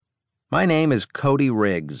My name is Cody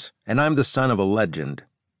Riggs, and I'm the son of a legend,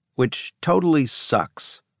 which totally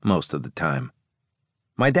sucks most of the time.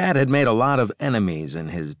 My dad had made a lot of enemies in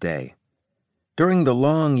his day. During the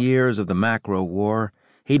long years of the Macro War,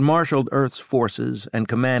 he'd marshaled Earth's forces and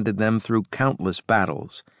commanded them through countless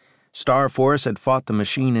battles. Star Force had fought the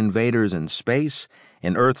machine invaders in space,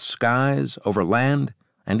 in Earth's skies, over land,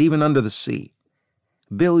 and even under the sea.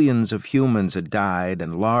 Billions of humans had died,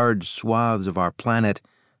 and large swaths of our planet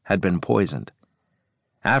had been poisoned.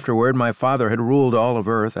 Afterward, my father had ruled all of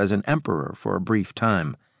Earth as an emperor for a brief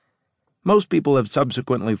time. Most people have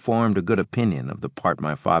subsequently formed a good opinion of the part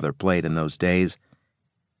my father played in those days,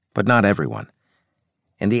 but not everyone.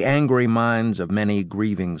 In the angry minds of many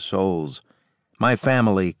grieving souls, my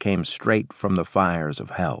family came straight from the fires of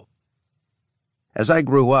hell. As I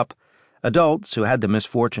grew up, adults who had the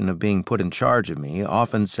misfortune of being put in charge of me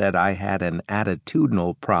often said I had an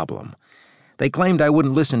attitudinal problem. They claimed I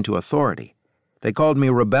wouldn't listen to authority. They called me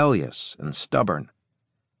rebellious and stubborn.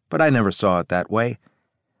 But I never saw it that way.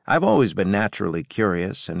 I've always been naturally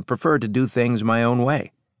curious and preferred to do things my own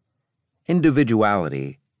way.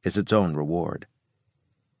 Individuality is its own reward.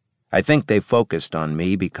 I think they focused on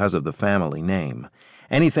me because of the family name.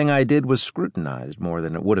 Anything I did was scrutinized more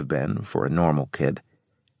than it would have been for a normal kid.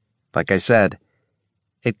 Like I said,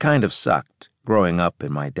 it kind of sucked growing up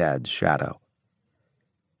in my dad's shadow.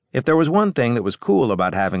 If there was one thing that was cool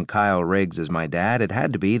about having Kyle Riggs as my dad, it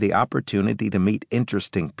had to be the opportunity to meet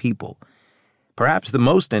interesting people. Perhaps the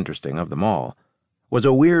most interesting of them all was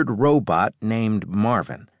a weird robot named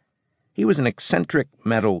Marvin. He was an eccentric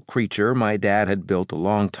metal creature my dad had built a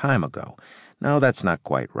long time ago. No, that's not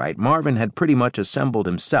quite right. Marvin had pretty much assembled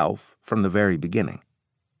himself from the very beginning.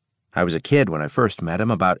 I was a kid when I first met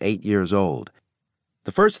him, about 8 years old.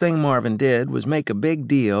 The first thing Marvin did was make a big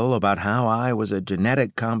deal about how I was a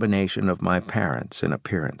genetic combination of my parents in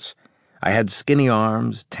appearance. I had skinny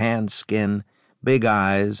arms, tan skin, big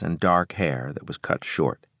eyes, and dark hair that was cut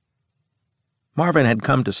short. Marvin had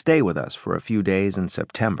come to stay with us for a few days in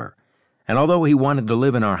September, and although he wanted to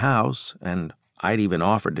live in our house, and I'd even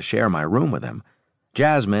offered to share my room with him,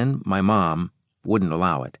 Jasmine, my mom, wouldn't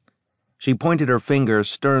allow it. She pointed her finger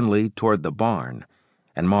sternly toward the barn,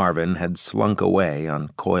 and Marvin had slunk away on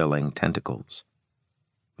coiling tentacles.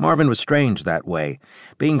 Marvin was strange that way.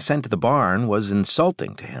 Being sent to the barn was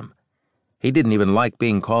insulting to him. He didn't even like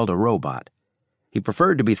being called a robot. He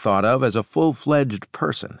preferred to be thought of as a full-fledged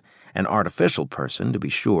person, an artificial person, to be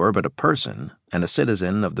sure, but a person and a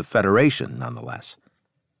citizen of the Federation, nonetheless.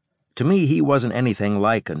 To me, he wasn't anything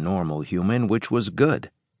like a normal human, which was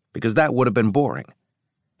good, because that would have been boring.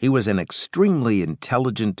 He was an extremely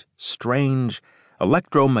intelligent, strange,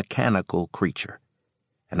 electromechanical creature,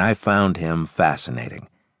 and I found him fascinating.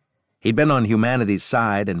 He'd been on humanity's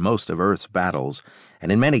side in most of Earth's battles,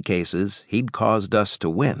 and in many cases, he'd caused us to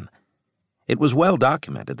win. It was well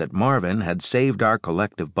documented that Marvin had saved our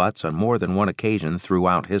collective butts on more than one occasion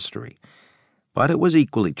throughout history, but it was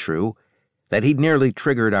equally true that he'd nearly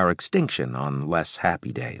triggered our extinction on less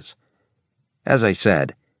happy days. As I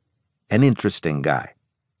said, an interesting guy.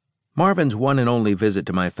 Marvin's one and only visit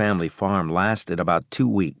to my family farm lasted about 2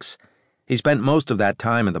 weeks. He spent most of that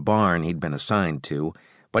time in the barn he'd been assigned to,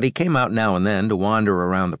 but he came out now and then to wander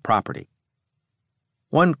around the property.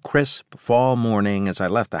 One crisp fall morning, as I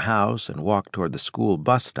left the house and walked toward the school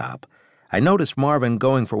bus stop, I noticed Marvin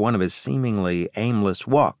going for one of his seemingly aimless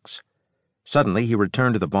walks. Suddenly, he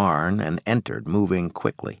returned to the barn and entered, moving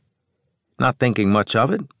quickly. Not thinking much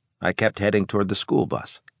of it, I kept heading toward the school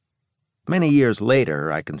bus. Many years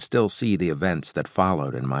later, I can still see the events that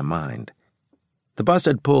followed in my mind. The bus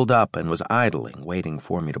had pulled up and was idling, waiting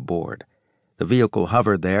for me to board. The vehicle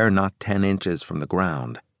hovered there, not 10 inches from the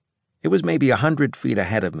ground. It was maybe 100 feet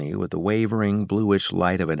ahead of me, with the wavering, bluish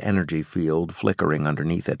light of an energy field flickering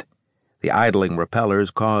underneath it. The idling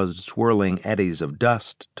propellers caused swirling eddies of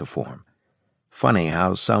dust to form. Funny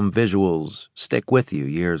how some visuals stick with you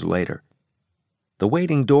years later. The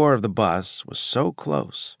waiting door of the bus was so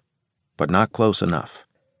close, but not close enough.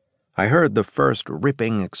 I heard the first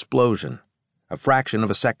ripping explosion. A fraction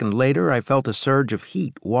of a second later, I felt a surge of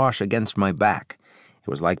heat wash against my back. It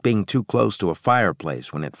was like being too close to a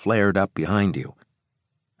fireplace when it flared up behind you.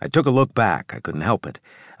 I took a look back. I couldn't help it.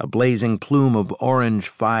 A blazing plume of orange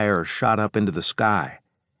fire shot up into the sky.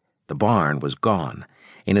 The barn was gone.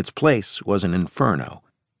 In its place was an inferno.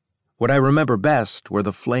 What I remember best were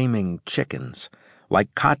the flaming chickens.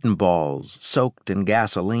 Like cotton balls soaked in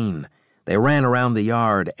gasoline, they ran around the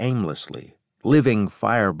yard aimlessly, living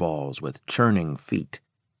fireballs with churning feet.